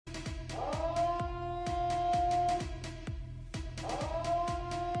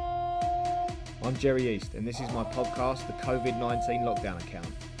I'm Jerry East, and this is my podcast, the Covid-19 Lockdown Account.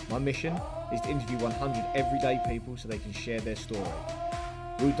 My mission is to interview 100 everyday people so they can share their story.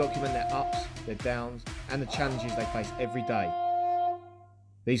 We'll document their ups, their downs, and the challenges they face every day.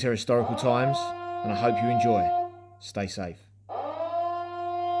 These are historical times, and I hope you enjoy. Stay safe.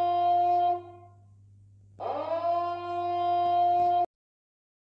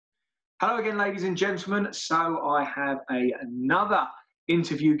 Hello again, ladies and gentlemen. So I have another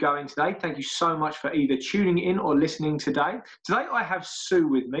interview going today. Thank you so much for either tuning in or listening today. Today I have Sue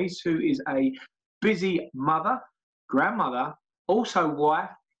with me. Sue is a busy mother, grandmother, also wife,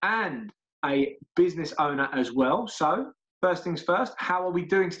 and a business owner as well. So first things first, how are we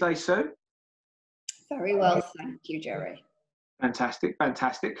doing today, Sue? Very well, thank you, Jerry. Fantastic,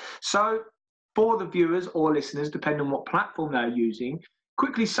 fantastic. So for the viewers or listeners, depending on what platform they're using,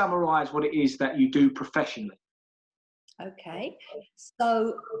 quickly summarise what it is that you do professionally. Okay,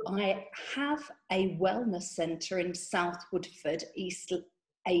 so I have a wellness centre in South Woodford, East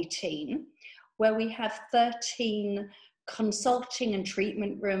 18, where we have 13 consulting and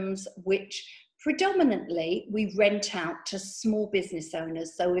treatment rooms, which predominantly we rent out to small business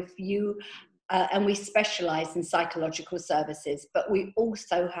owners. So if you, and we specialise in psychological services, but we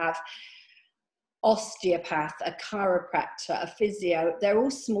also have osteopath, a chiropractor, a physio. They're all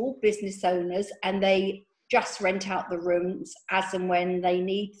small business owners and they just rent out the rooms as and when they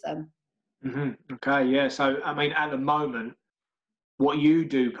need them. Mm-hmm. Okay, yeah. So, I mean, at the moment, what you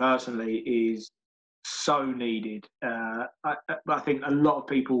do personally is so needed. I think a lot of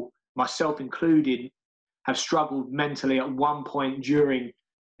people, myself included, have struggled mentally at one point during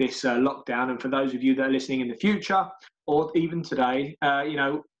this lockdown. And for those of you that are listening in the future, or even today, you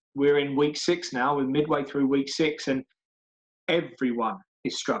know, we're in week 6 now. We're midway through week 6, and everyone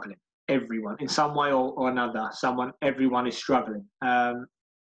is struggling. Everyone, in some way or another, everyone is struggling.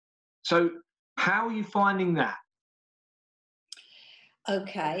 So, how are you finding that?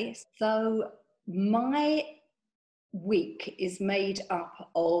 Okay, so my week is made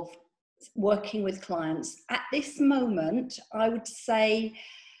up of working with clients. At this moment, I would say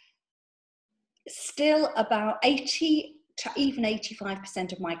still about 80 to even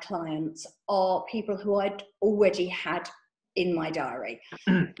 85% of my clients are people who I'd already had in my diary.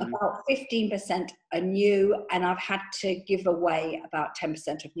 About 15% are new, and I've had to give away about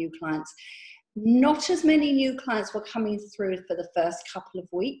 10% of new clients. Not as many new clients were coming through for the first couple of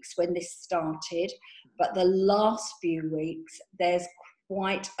weeks when this started, but the last few weeks, there's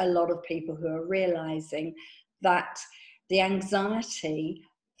quite a lot of people who are realizing that the anxiety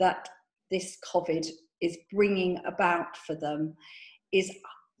that this COVID is bringing about for them is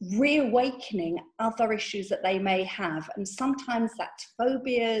reawakening other issues that they may have. And sometimes that's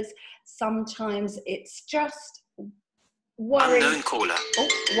phobias, sometimes it's just worries. Unknown caller.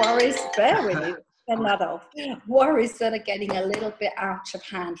 Worries, bear with me, turn that off. Worries that are getting a little bit out of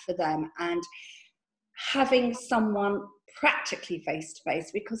hand for them, and having someone practically face-to-face,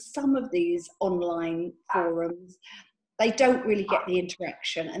 because some of these online forums, they don't really get the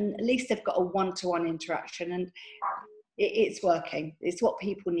interaction, and at least they've got a one-to-one interaction, and it's working. It's what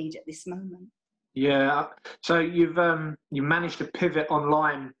people need at this moment. Yeah. So you managed to pivot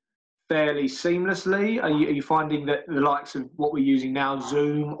online fairly seamlessly. Are you finding that the likes of what we're using now,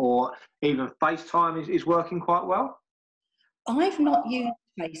 Zoom or even FaceTime, is working quite well? I've not used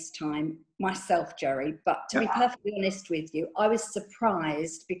FaceTime myself, Jerry, but to be perfectly honest with you, I was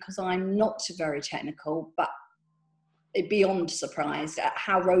surprised, because I'm not very technical, but beyond surprised at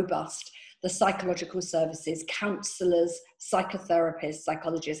how robust the psychological services, counsellors, psychotherapists,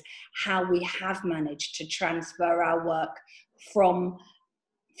 psychologists, how we have managed to transfer our work from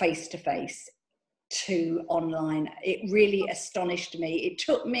face-to-face to online. It really astonished me. It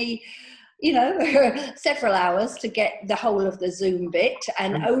took me, you know, several hours to get the whole of the Zoom bit,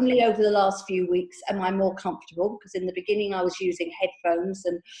 and only over the last few weeks am I more comfortable, because in the beginning I was using headphones,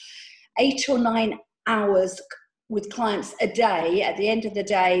 and 8 or 9 hours with clients a day. At the end of the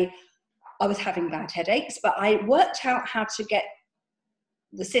day, I was having bad headaches, but I worked out how to get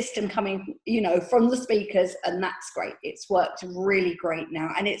the system coming, you know, from the speakers, and that's great. It's worked really great now.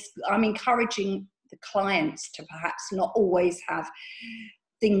 And I'm encouraging the clients to perhaps not always have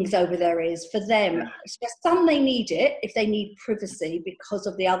things over their ears. For them, for some they need it if they need privacy because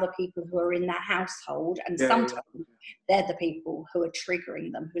of the other people who are in their household, and sometimes they're the people who are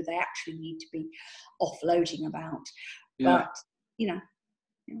triggering them, who they actually need to be offloading about. But, you know.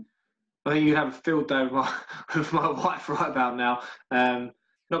 I think you have a field day with my wife right about now.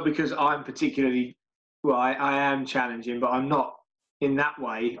 Not because I'm particularly, well, I am challenging, but I'm not in that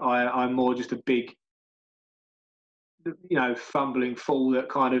way. I'm more just a big fumbling fool that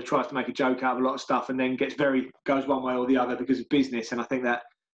kind of tries to make a joke out of a lot of stuff and then goes one way or the other because of business. And I think that,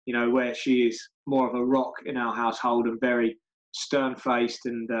 where she is more of a rock in our household and very stern-faced,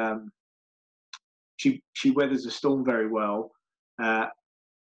 and she weathers the storm very well. I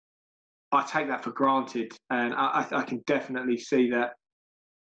take that for granted, and I can definitely see that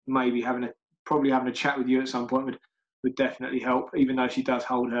maybe probably having a chat with you at some point would definitely help, even though she does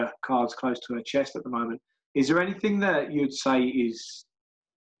hold her cards close to her chest at the moment. Is there anything that you'd say is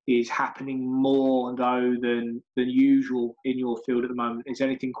happening more though than usual in your field at the moment? Is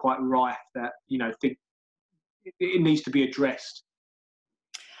anything quite rife that think it needs to be addressed?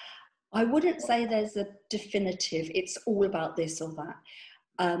 I wouldn't say there's a definitive, it's all about this or that.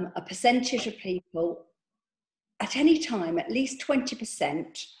 A percentage of people at any time, at least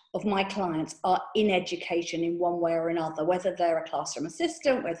 20% of my clients are in education in one way or another, whether they're a classroom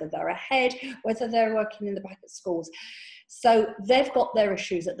assistant, whether they're a head, whether they're working in the back of schools. So they've got their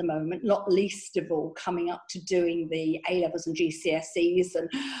issues at the moment, not least of all coming up to doing the A-levels and GCSEs and,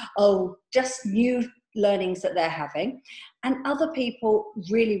 just new learnings that they're having. And other people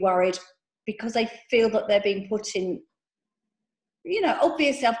really worried because they feel that they're being put in,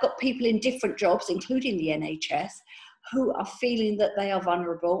 obviously I've got people in different jobs, including the NHS, who are feeling that they are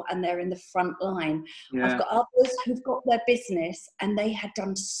vulnerable and they're in the front line. Yeah. I've got others who've got their business and they had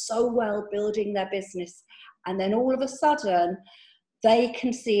done so well building their business, and then all of a sudden they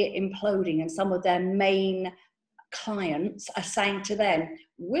can see it imploding, and some of their main clients are saying to them,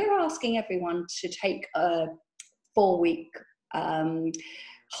 we're asking everyone to take a 4-week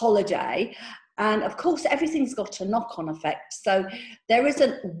holiday. And of course, everything's got a knock-on effect. So there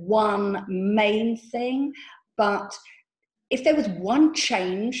isn't one main thing, but if there was one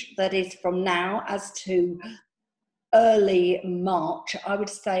change that is from now as to early March, I would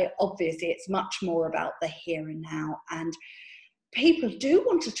say obviously it's much more about the here and now. And people do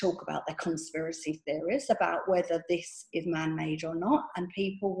want to talk about their conspiracy theories about whether this is man-made or not. And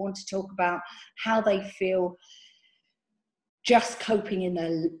people want to talk about how they feel just coping in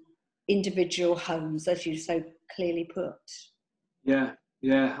their individual homes, as you so clearly put. Yeah,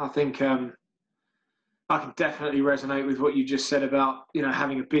 I think I can definitely resonate with what you just said about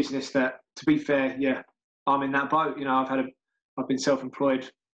having a business that, to be fair, I'm in that boat. I've been self-employed.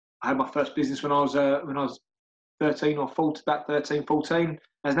 I had my first business when I was 13 or 14, about 13, 14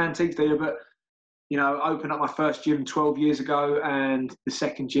 as an antique dealer, but opened up my first gym 12 years ago and the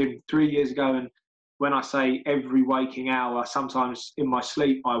second gym 3 years ago. And when I say every waking hour, sometimes in my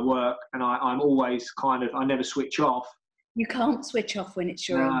sleep I work, and I'm always I never switch off. You can't switch off when it's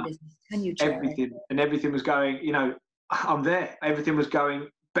your own business, can you, Jerry? Everything was going, I'm there. Everything was going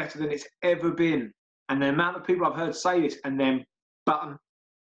better than it's ever been. And the amount of people I've heard say this, and then button,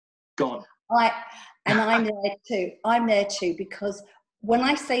 gone. I'm there too. I'm there too, because when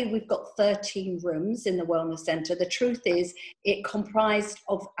I say we've got 13 rooms in the Wellness Centre, the truth is it comprised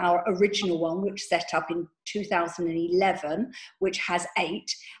of our original one, which set up in 2011, which has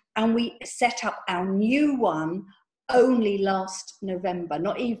 8. And we set up our new one only last November,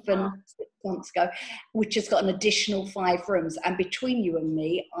 not even 6 months ago, which has got an additional 5 rooms. And between you and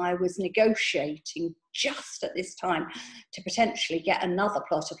me, I was negotiating just at this time to potentially get another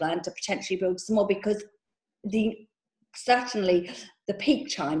plot of land to potentially build some more, because certainly the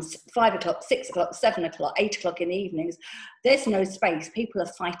peak times, 5 o'clock, 6 o'clock, 7 o'clock, 8 o'clock in the evenings, there's no space. People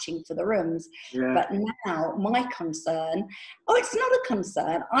are fighting for the rooms. Yeah. But now my concern, it's not a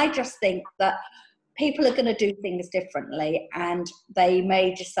concern. I just think that people are going to do things differently, and they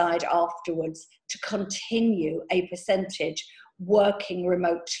may decide afterwards to continue a percentage working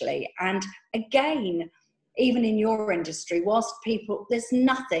remotely. And again, even in your industry, whilst there's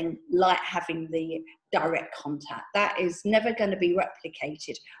nothing like having the direct contact. That is never going to be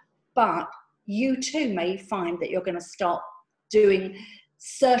replicated. But you too may find that you're going to start doing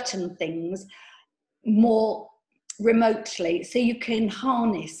certain things more remotely, so you can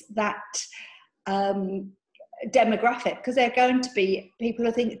harness that demographic, because they're going to be people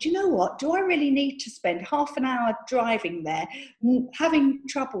who think, do you know what, do I really need to spend half an hour driving there, having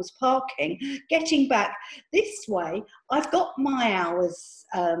troubles parking, getting back this way? I've got my hours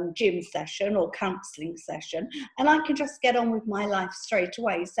gym session or counselling session, and I can just get on with my life straight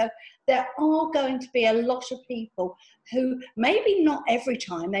away. So there are going to be a lot of people who maybe not every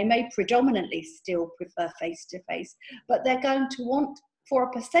time, they may predominantly still prefer face-to-face, but they're going to want, for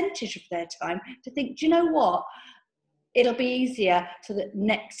a percentage of their time, to think, do you know what, it'll be easier for the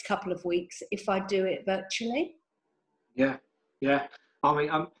next couple of weeks if I do it virtually. Yeah. I mean,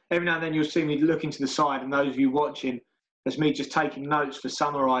 every now and then you'll see me looking to the side, and those of you watching, there's me just taking notes for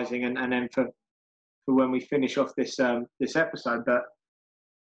summarising and then for for when we finish off this this episode. But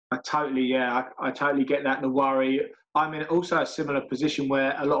I totally get that, the worry. I'm in also a similar position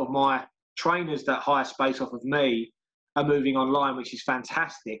where a lot of my trainers that hire space off of me are moving online, which is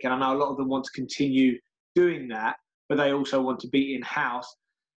fantastic. And I know a lot of them want to continue doing that, but they also want to be in-house.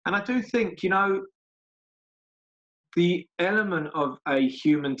 And I do think, you know, the element of a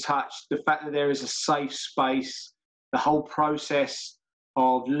human touch, the fact that there is a safe space, the whole process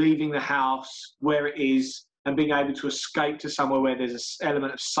of leaving the house where it is and being able to escape to somewhere where there's an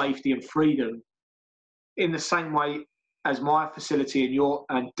element of safety and freedom, in the same way as my facility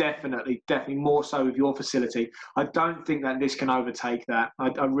and definitely more so with your facility. I don't think that this can overtake that.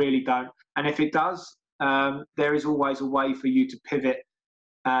 I really don't. And if it does, there is always a way for you to pivot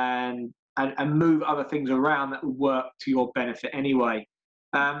and move other things around that would work to your benefit anyway.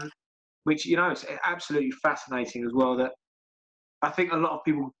 Which, you know, it's absolutely fascinating as well, that I think a lot of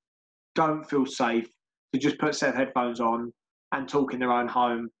people don't feel safe to just put a set of headphones on and talk in their own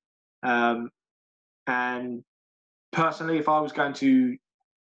home. And personally, if I was going to,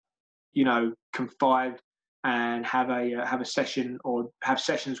 you know, confide and have a session or have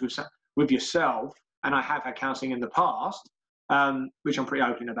sessions with yourself, and I have had counselling in the past, which I'm pretty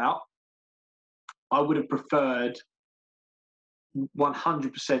open about, I would have preferred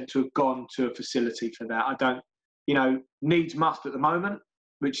 100% to have gone to a facility for that. I don't, you know, needs must at the moment,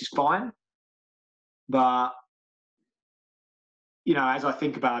 which is fine. But, you know, as I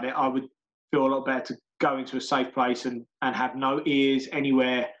think about it, I would feel a lot better to go into a safe place and have no ears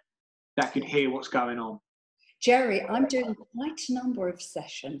anywhere that could hear what's going on. Jerry, I'm doing quite a number of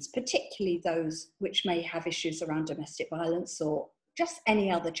sessions, particularly those which may have issues around domestic violence or just any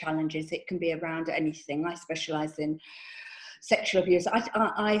other challenges. It can be around anything. I specialise in sexual abuse.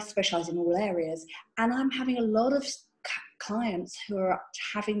 I specialise in all areas. And I'm having a lot of clients who are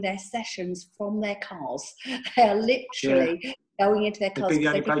having their sessions from their cars. They are literally going into their cars. It'd be the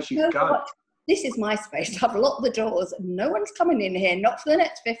only place you could go. This is my space. I've locked the doors. No one's coming in here, not for the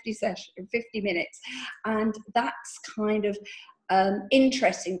next 50 minutes. And that's kind of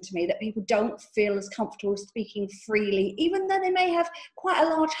interesting to me, that people don't feel as comfortable speaking freely, even though they may have quite a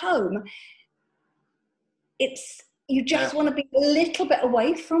large home. You just want to be a little bit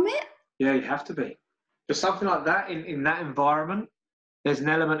away from it. Yeah, you have to be. For something like that, in that environment, there's an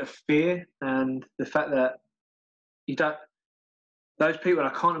element of fear, and the fact that you don't, those people, I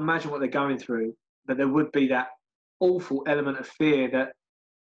can't imagine what they're going through, but there would be that awful element of fear that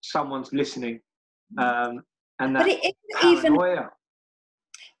someone's listening, and that paranoia.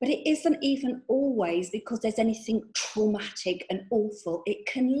 But it isn't even always because there's anything traumatic and awful. It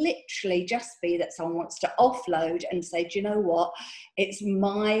can literally just be that someone wants to offload and say, do you know what? It's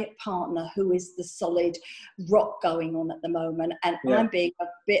my partner who is the solid rock going on at the moment. And I'm being a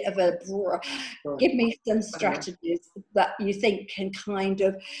bit of a, give me some strategies that you think can kind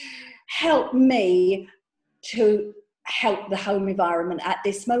of help me to help the home environment at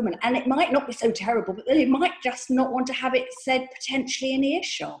this moment. And it might not be so terrible, but they might just not want to have it said potentially in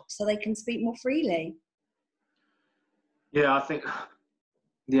earshot, so they can speak more freely. Yeah, I think,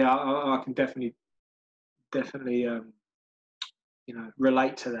 I can definitely you know,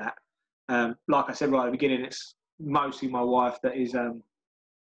 relate to that. Like I said right at the beginning, it's mostly my wife that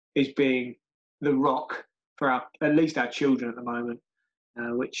is being the rock for at least our children at the moment,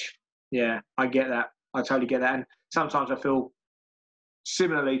 which, I get that. I totally get that. And sometimes I feel,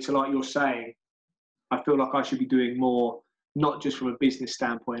 similarly to like you're saying, I feel like I should be doing more, not just from a business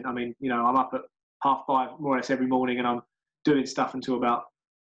standpoint. I mean, you know, I'm up at 5:30 more or less every morning, and I'm doing stuff until about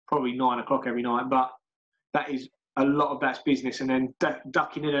probably 9 o'clock every night. But that is, a lot of that's business, and then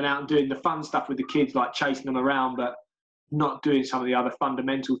ducking in and out and doing the fun stuff with the kids, like chasing them around, but not doing some of the other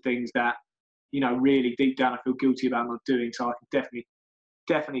fundamental things that, you know, really deep down I feel guilty about not doing. So I can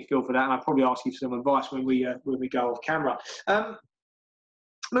definitely feel for that, and I'll probably ask you for some advice when we go off camera.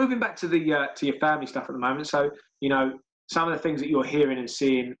 Moving back to your family stuff at the moment, so, you know, some of the things that you're hearing and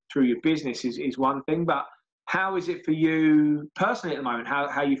seeing through your business is one thing, but how is it for you personally at the moment? How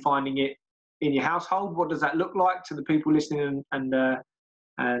are you finding it in your household? What does that look like to the people listening and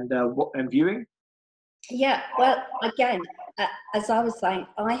viewing? Yeah, well, again, as I was saying,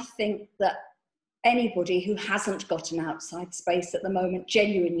 I think that anybody who hasn't got an outside space at the moment,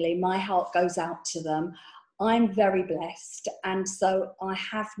 genuinely, my heart goes out to them. I'm very blessed, and so I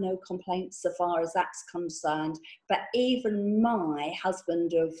have no complaints so far as that's concerned. But even my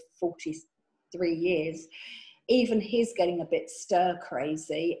husband of 43 years, even he's getting a bit stir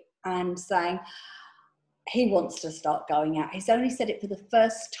crazy and saying he wants to start going out. He's only said it for the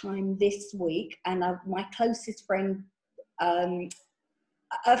first time this week, and my closest friend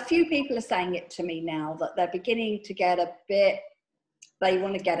a few people are saying it to me now, that they're beginning to get a bit, they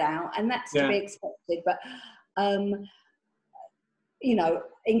want to get out, and that's to be expected. But, you know,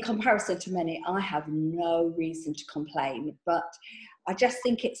 in comparison to many, I have no reason to complain. But I just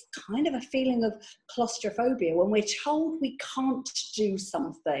think it's kind of a feeling of claustrophobia when we're told we can't do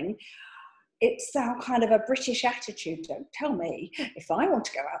something. It's our kind of a British attitude. Don't tell me. If I want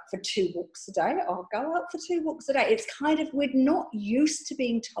to go out for 2 walks a day, I'll go out for 2 walks a day. It's kind of, we're not used to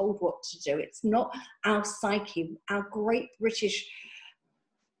being told what to do. It's not our psyche. Our great British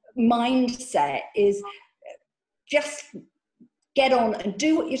mindset is just get on and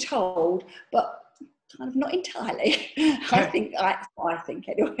do what you're told, but kind of not entirely. I think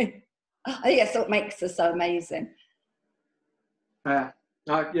anyway. I think that's what makes us so amazing.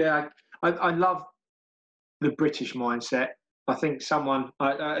 I love the British mindset. I think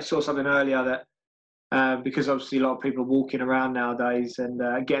I saw something earlier that because obviously a lot of people are walking around nowadays and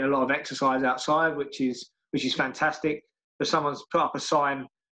getting a lot of exercise outside, which is fantastic. But someone's put up a sign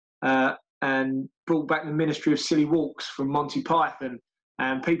and brought back the Ministry of Silly Walks from Monty Python,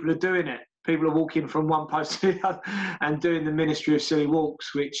 and people are doing it. People are walking from one post to the other and doing the Ministry of Silly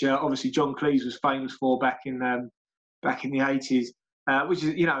Walks, which obviously John Cleese was famous for back in the 80s. Which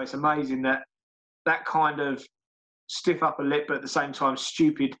is, you know, it's amazing that kind of stiff upper lip, but at the same time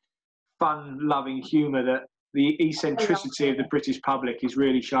stupid, fun-loving humour, that the eccentricity of the British public is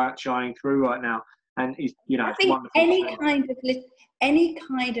really shining through right now, and is, you know, I it's think wonderful. any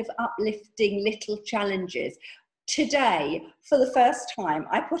kind of uplifting little challenges. Today, for the first time,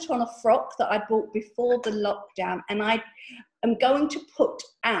 I put on a frock that I bought before the lockdown, and I am going to put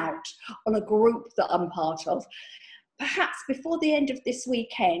out on a group that I'm part of. Perhaps before the end of this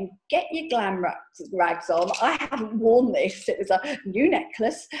weekend, get your glam rags on. I haven't worn this. It was a new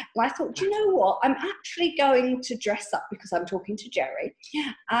necklace. And I thought, do you know what? I'm actually going to dress up because I'm talking to Jerry.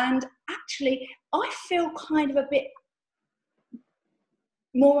 And actually, I feel kind of a bit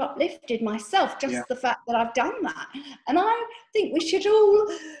more uplifted myself, just the fact that I've done that. And I think we should all,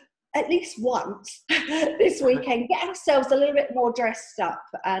 at least once this weekend, get ourselves a little bit more dressed up.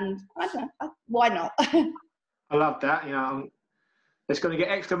 And I don't know, why not? I love that. You know, there's going to get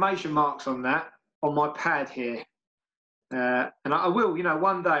exclamation marks on that on my pad here, and I will. You know,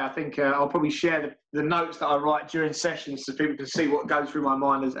 one day I think I'll probably share the notes that I write during sessions so people can see what goes through my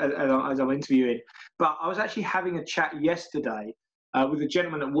mind as I'm interviewing. But I was actually having a chat yesterday with a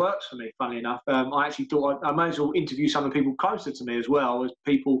gentleman that works for me. Funnily enough, I actually thought I might as well interview some of the people closer to me as well as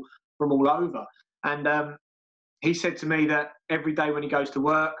people from all over. And he said to me that every day when he goes to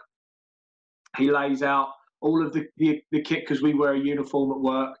work, he lays out all of the kit, because we wear a uniform at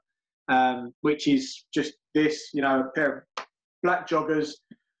work, which is just this, you know, a pair of black joggers,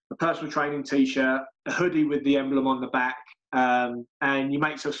 a personal training t-shirt, a hoodie with the emblem on the back, and you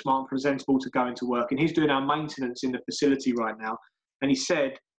make yourself smart and presentable to go into work. And he's doing our maintenance in the facility right now. And he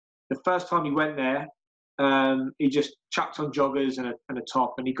said the first time he went there, he just chucked on joggers and a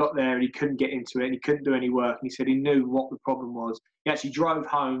top, and he got there and he couldn't get into it and he couldn't do any work. And he said he knew what the problem was. He actually drove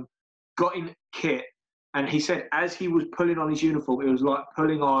home, got in kit, and he said as he was pulling on his uniform, it was like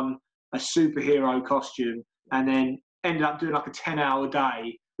pulling on a superhero costume, and then ended up doing like a 10-hour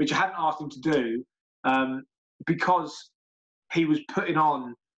day, which I hadn't asked him to do, because he was putting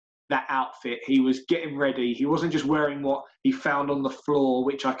on that outfit. He was getting ready. He wasn't just wearing what he found on the floor,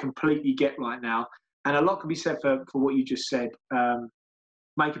 which I completely get right now. And a lot can be said for what you just said.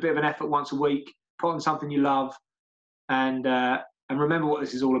 Make a bit of an effort once a week, put on something you love, and remember what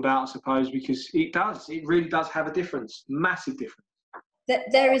this is all about, I suppose, because it really does have a difference, massive difference.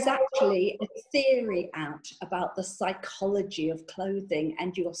 There is actually a theory out about the psychology of clothing,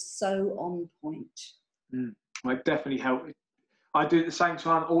 and you're so on point. Well, it definitely helped. I do at the same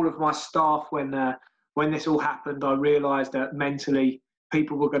time, all of my staff, when this all happened, I realised that mentally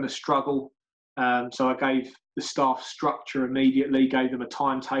people were going to struggle. So I gave the staff structure immediately, gave them a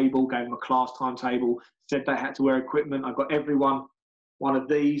timetable, gave them a class timetable, said they had to wear equipment. I got everyone one of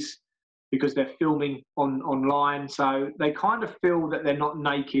these because they're filming online. So they kind of feel that they're not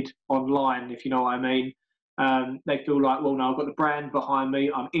naked online, if you know what I mean. They feel like, well, no, I've got the brand behind me.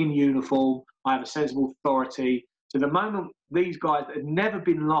 I'm in uniform. I have a sense of authority. So the moment these guys that had never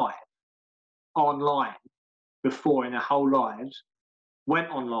been live online before in their whole lives went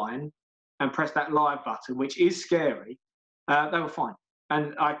online and pressed that live button, which is scary, they were fine.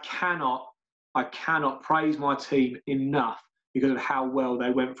 And I cannot praise my team enough because of how well they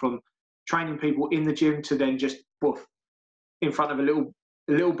went from training people in the gym to then just poof, in front of a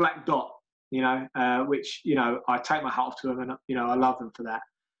little black dot, you know, which, you know, I take my hat off to them, and, you know, I love them for that.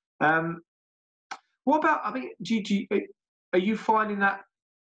 What about, I mean, are you finding that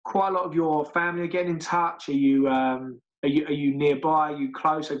quite a lot of your family are getting in touch? Are you nearby? Are you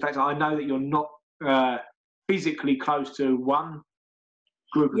close? In fact, I know that you're not physically close to one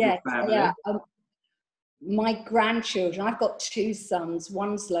group of your family. Yeah. My grandchildren, I've got two sons,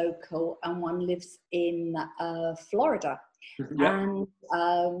 one's local and one lives in Florida. Yep. And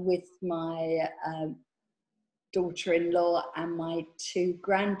with my daughter-in-law and my two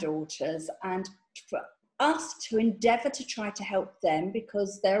granddaughters, and for us to endeavour to try to help them,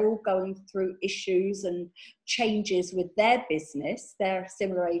 because they're all going through issues and changes with their business, they're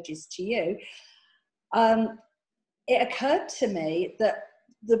similar ages to you, it occurred to me that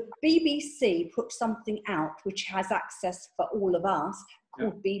the BBC put something out which has access for all of us,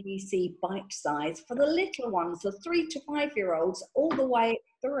 called BBC Bite Size, for the little ones, the 3 to 5 year olds, all the way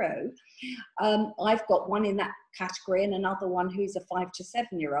through. I've got one in that category and another one who's a 5 to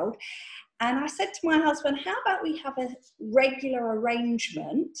 7 year old. And I said to my husband, how about we have a regular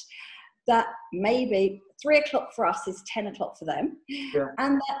arrangement that maybe 3 o'clock for us is 10 o'clock for them,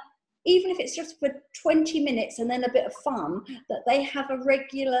 and that even if it's just for 20 minutes and then a bit of fun, that they have a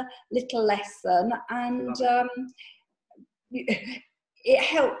regular little lesson. And it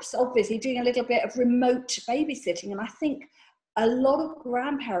helps, obviously, doing a little bit of remote babysitting. And I think a lot of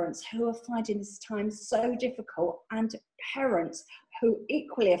grandparents who are finding this time so difficult, and parents who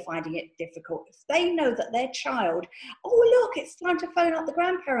equally are finding it difficult, if they know that their child, oh look, it's time to phone up the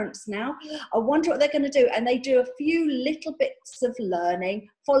grandparents now, I wonder what they're going to do, and they do a few little bits of learning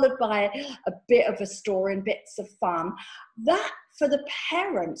followed by a bit of a story and bits of fun, that for the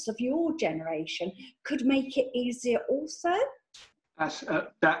parents of your generation could make it easier also.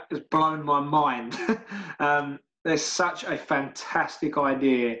 That has blown my mind. There's such a fantastic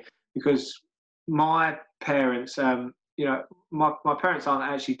idea, because my parents, my parents aren't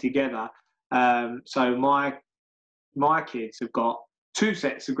actually together. So my kids have got 2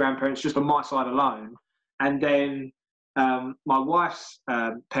 sets of grandparents just on my side alone, and then my wife's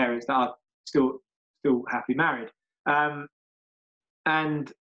parents that are still happily married.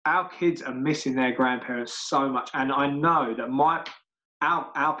 And our kids are missing their grandparents so much, and I know that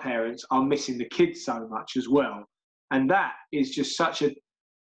our parents are missing the kids so much as well. And that is just such a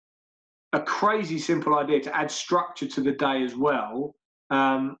crazy simple idea to add structure to the day as well,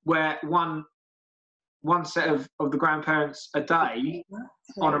 where one set of the grandparents a day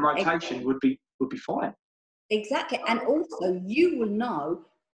on a rotation would be fine. Exactly. And also you will know,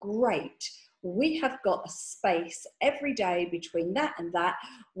 great, we have got a space every day between that and that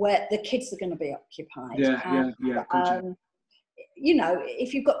where the kids are going to be occupied. You know,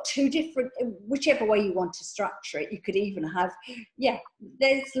 if you've got 2 different, whichever way you want to structure it, you could even have,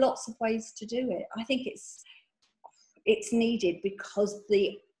 there's lots of ways to do it. I think it's needed, because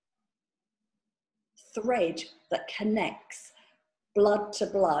the thread that connects blood to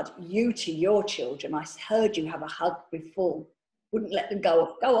blood, you to your children. I heard you have a hug before. Wouldn't let them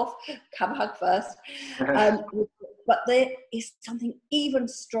go off, have a hug first. But there is something even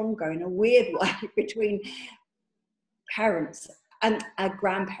stronger in a weird way between parents and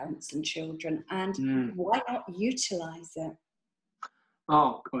grandparents and children, and why not utilize it?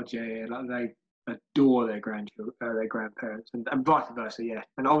 Oh God, yeah. Like, they adore their grandparents, and vice versa,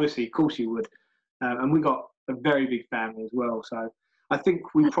 And obviously, of course, you would. And we got a very big family as well, so I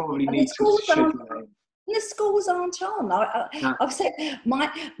think we probably need to schedule it. The schools aren't on. I've said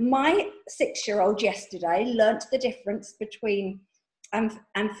my 6-year-old yesterday learnt the difference between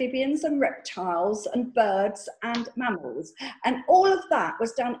amphibians and reptiles and birds and mammals, and all of that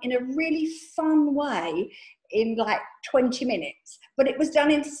was done in a really fun way in like 20 minutes, but it was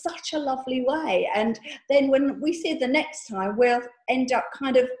done in such a lovely way. And then when we see it the next time, we'll end up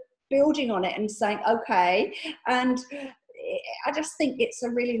kind of building on it and saying, okay. And I just think it's a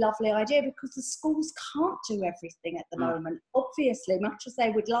really lovely idea, because the schools can't do everything at the moment, obviously, much as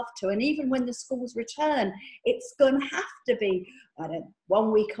they would love to. And even when the schools return, it's going to have to be,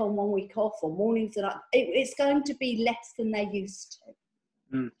 1 week on, 1 week off, or mornings and it's going to be less than they used to.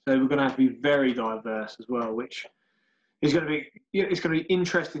 So we're going to have to be very diverse as well, which is going to be, it's going to be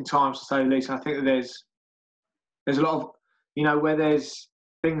interesting times, to say the least. And I think that there's a lot of, where there's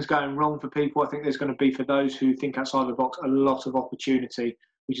things going wrong for people, I think there's going to be, for those who think outside the box, a lot of opportunity,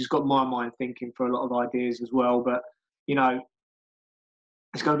 which has got my mind thinking for a lot of ideas as well. But,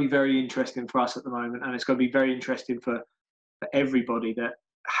 it's going to be very interesting for us at the moment, and it's going to be very interesting for everybody that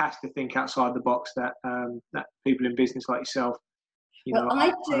has to think outside the box, that people in business like yourself,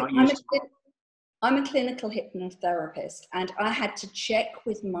 I'm a clinical hypnotherapist, and I had to check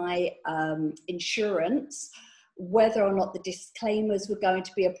with my insurance whether or not the disclaimers were going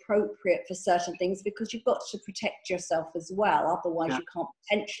to be appropriate for certain things, because you've got to protect yourself as well. Otherwise, you can't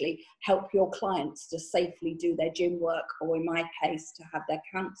potentially help your clients to safely do their gym work, or in my case, to have their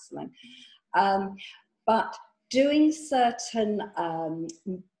counselling. But doing certain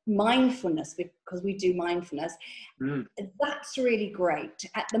mindfulness, because we do mindfulness, that's really great.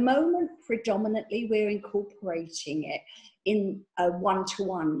 At the moment, predominantly, we're incorporating it in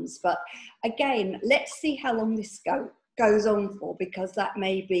one-to-ones. But again, let's see how long this goes on for, because that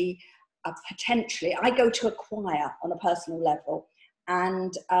may be potentially, I go to a choir on a personal level,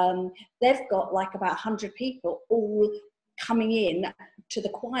 and they've got like about 100 people all coming in to the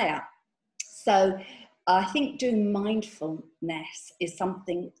choir. So I think doing mindfulness is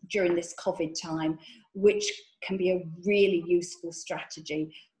something during this COVID time which can be a really useful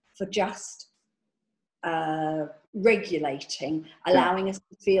strategy for just regulating, allowing us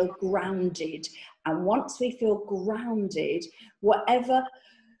to feel grounded. And once we feel grounded, whatever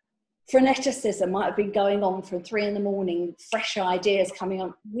freneticism might have been going on from 3 a.m, fresh ideas coming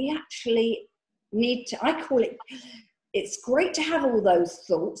on, we actually need to, I call it, it's great to have all those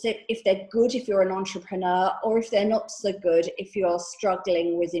thoughts if they're good, if you're an entrepreneur, or if they're not so good, if you're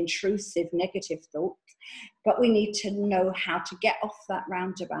struggling with intrusive negative thoughts. But we need to know how to get off that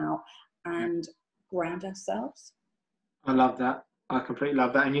roundabout and ground ourselves. I love that. I completely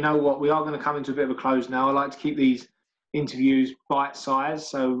love that. And you know what? We are going to come into a bit of a close now. I like to keep these interviews bite-sized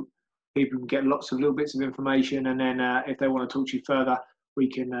so people can get lots of little bits of information. And then if they want to talk to you further, we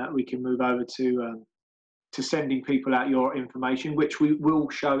can move over to sending people out your information, which we will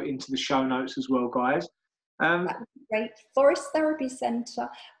show into the show notes as well, guys. Great. Forest Therapy Centre.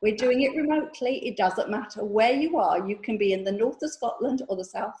 We're doing it remotely. It doesn't matter where you are. You can be in the north of Scotland or the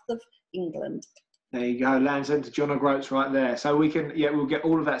south of England. There you go, Land Centre John O'Groats right there. So we can, we'll get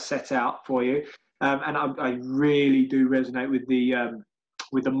all of that set out for you. And I really do resonate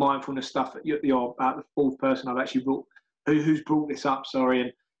with the mindfulness stuff that you're about the fourth person I've actually brought, who's brought this up.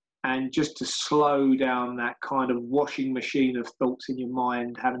 Sorry, and just to slow down that kind of washing machine of thoughts in your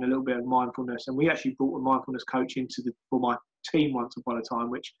mind, having a little bit of mindfulness. And we actually brought a mindfulness coach for my team once upon a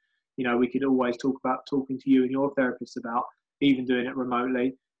time, which, we could always talk about talking to you and your therapist about, even doing it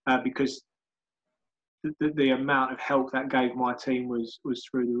remotely, because the amount of help that gave my team was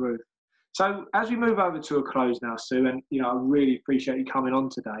through the roof. So as we move over to a close now, Sue, and, I really appreciate you coming on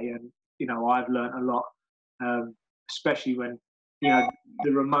today. And, I've learned a lot, especially when,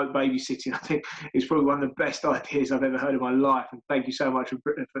 the remote babysitting, I think, is probably one of the best ideas I've ever heard in my life. And thank you so much for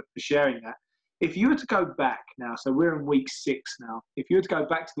sharing that. If you were to go back now, so we're in week 6 now, if you were to go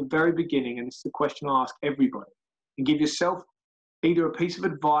back to the very beginning, and this is the question I ask everybody, and give yourself either a piece of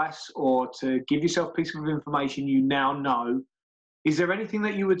advice or to give yourself a piece of information you now know, is there anything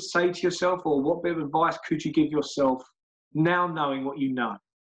that you would say to yourself, or what bit of advice could you give yourself now knowing what you know?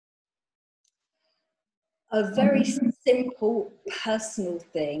 A very simple personal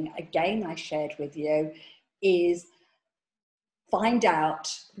thing, again, I shared with you, is find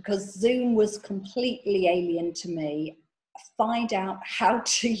out, because Zoom was completely alien to me, find out how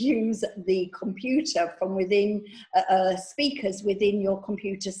to use the computer from within, speakers within your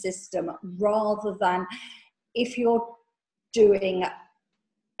computer system, rather than if you're doing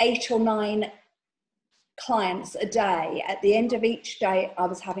 8 or 9 clients a day, at the end of each day I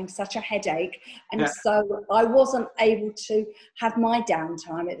was having such a headache, and so I wasn't able to have my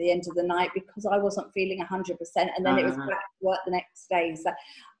downtime at the end of the night because I wasn't feeling 100%, and then it was back to work the next day. So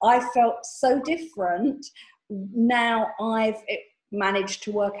I felt so different. Now I've managed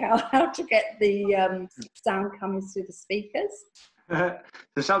to work out how to get the sound coming through the speakers. So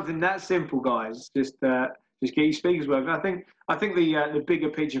something that simple, guys, just get your speakers working. I think the bigger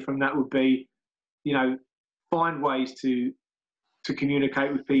picture from that would be, find ways to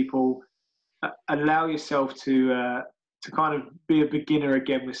communicate with people, allow yourself to kind of be a beginner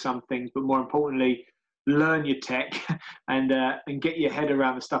again with some things, but more importantly, learn your tech and get your head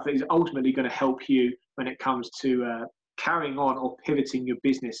around the stuff that is ultimately going to help you when it comes to carrying on or pivoting your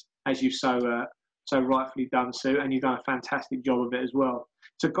business, as you've so rightfully done, Sue, and you've done a fantastic job of it as well.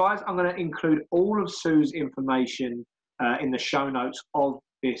 So guys, I'm going to include all of Sue's information in the show notes of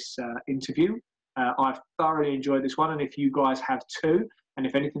this interview. I've thoroughly enjoyed this one, and if you guys have too, and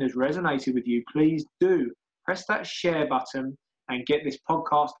if anything has resonated with you, please do press that share button and get this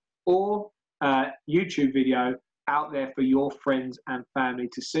podcast or YouTube video out there for your friends and family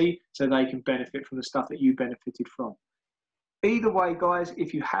to see, so they can benefit from the stuff that you benefited from. Either way, guys,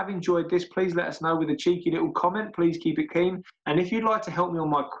 if you have enjoyed this, please let us know with a cheeky little comment. Please keep it keen. And if you'd like to help me on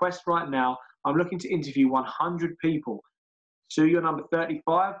my quest right now, I'm looking to interview 100 people. Sue, you're number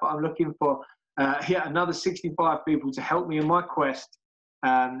 35, but I'm looking for yet another 65 people to help me in my quest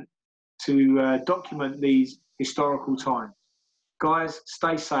to document these historical times. Guys,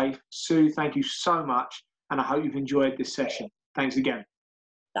 stay safe. Sue, thank you so much, and I hope you've enjoyed this session. Thanks again.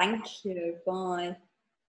 Thank you. Bye.